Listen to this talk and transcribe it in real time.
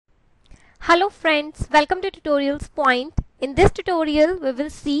Hello friends, welcome to Tutorials Point. In this tutorial, we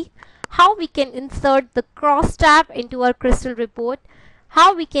will see how we can insert the cross tab into our crystal report,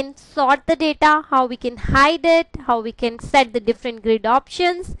 how we can sort the data, how we can hide it, how we can set the different grid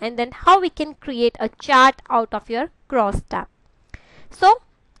options, and then how we can create a chart out of your cross tab. So,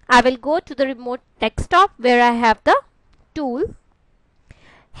 I will go to the remote desktop where I have the tool.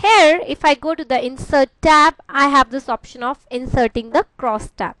 Here, if I go to the insert tab, I have this option of inserting the cross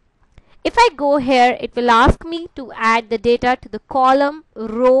tab. If I go here, it will ask me to add the data to the column,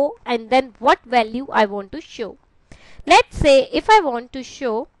 row, and then what value I want to show. Let's say if I want to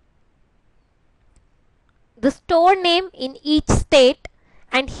show the store name in each state,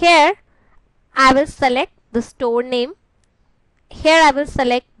 and here I will select the store name. Here I will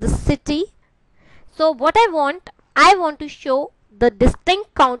select the city. So what I want to show the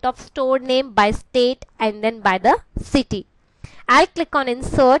distinct count of store name by state and then by the city. I'll click on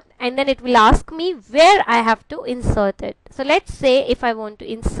insert and then it will ask me where I have to insert it. So let's say if I want to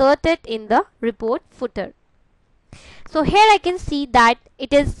insert it in the report footer. So here I can see that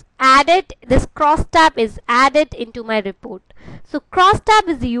it is added, this cross tab is added into my report. So cross tab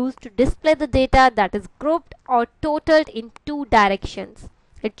is used to display the data that is grouped or totaled in two directions.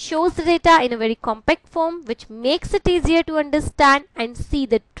 It shows the data in a very compact form which makes it easier to understand and see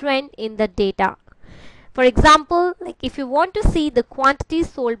the trend in the data. For example, like if you want to see the quantity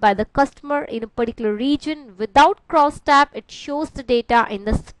sold by the customer in a particular region without cross tab, it shows the data in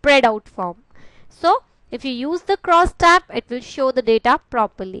the spread out form. So if you use the cross tab, it will show the data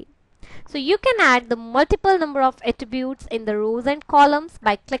properly. So you can add the multiple number of attributes in the rows and columns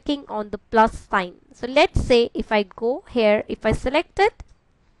by clicking on the plus sign. So let's say if I go here, if I select it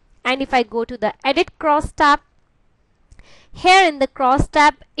and if I go to the edit cross tab, here in the cross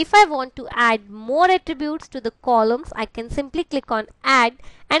tab, if I want to add more attributes to the columns, I can simply click on add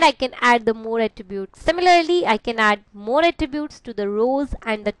and I can add the more attributes. Similarly, I can add more attributes to the rows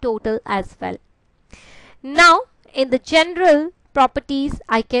and the total as well. Now, in the general properties,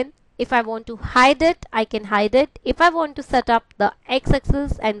 if I want to hide it, I can hide it. If I want to set up the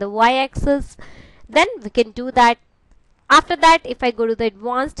x-axis and the y-axis, then we can do that. After that, if I go to the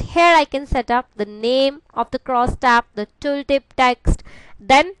advanced, here I can set up the name of the cross tab, the tooltip text,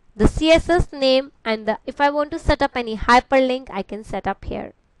 then the CSS name, and if I want to set up any hyperlink, I can set up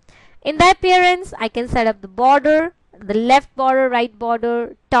here. In the appearance, I can set up the border, the left border, right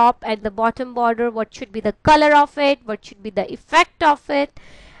border, top and the bottom border, what should be the color of it, what should be the effect of it,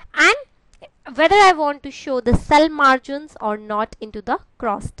 and whether I want to show the cell margins or not into the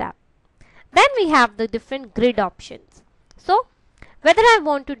cross tab. Then we have the different grid options. So whether I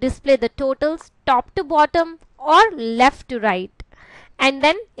want to display the totals top to bottom or left to right, and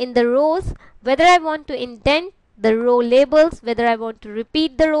then in the rows, whether I want to indent the row labels, whether I want to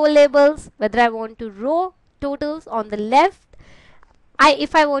repeat the row labels, whether I want to row totals on the left,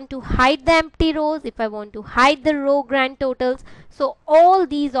 if I want to hide the empty rows, if I want to hide the row grand totals. So all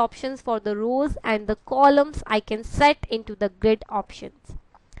these options for the rows and the columns I can set into the grid options.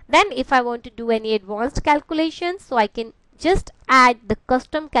 Then if I want to do any advanced calculations, so I can just add the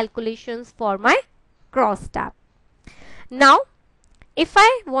custom calculations for my cross tab. Now if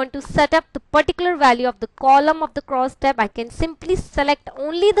I want to set up the particular value of the column of the cross tab, I can simply select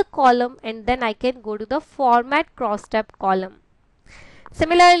only the column and then I can go to the format cross tab column.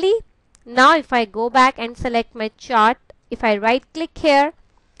 Similarly, now if I go back and select my chart, if I right click here,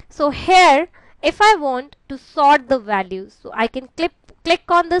 so here if I want to sort the values, so I can click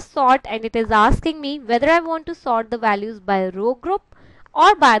on the sort and it is asking me whether I want to sort the values by row group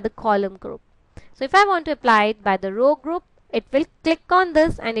or by the column group. So if I want to apply it by the row group, it will click on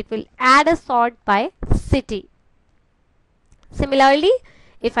this and it will add a sort by city. Similarly,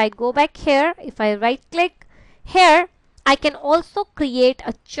 if I go back here, if I right click here, I can also create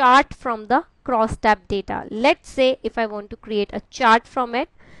a chart from the cross tab data. Let's say if I want to create a chart from it.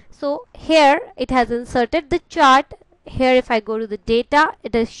 So here it has inserted the chart. Here if I go to the data,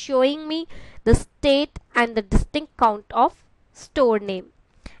 it is showing me the state and the distinct count of store name.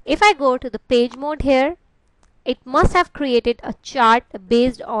 If I go to the page mode here, it must have created a chart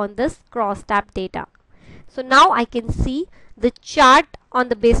based on this cross tab data. So now I can see the chart on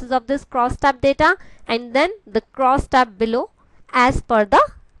the basis of this cross tab data and then the cross tab below as per the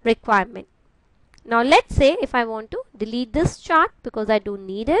requirement. Now let's say if I want to delete this chart because I don't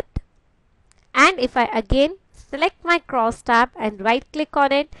need it, and if I again select my cross tab and right click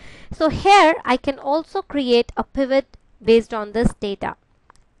on it, so here I can also create a pivot based on this data.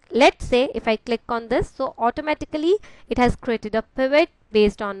 Let's say if I click on this, so automatically it has created a pivot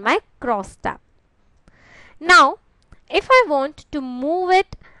based on my cross tab. Now if I want to move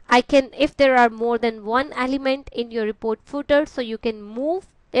it if there are more than one element in your report footer, so you can move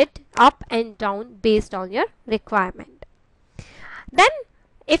it up and down based on your requirement. Then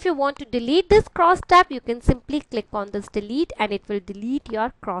if you want to delete this cross tab, you can simply click on this delete and it will delete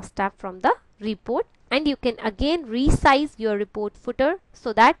your cross tab from the report, and you can again resize your report footer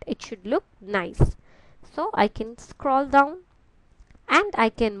so that it should look nice. So I can scroll down and I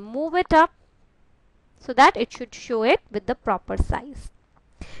can move it up so that it should show it with the proper size.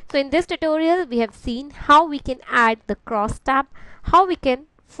 So in this tutorial we have seen how we can add the cross tab, how we can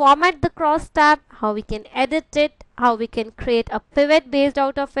format the cross tab, how we can edit it, how we can create a pivot based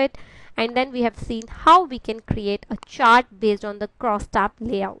out of it, and then we have seen how we can create a chart based on the cross tab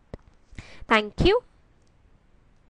layout. Thank you.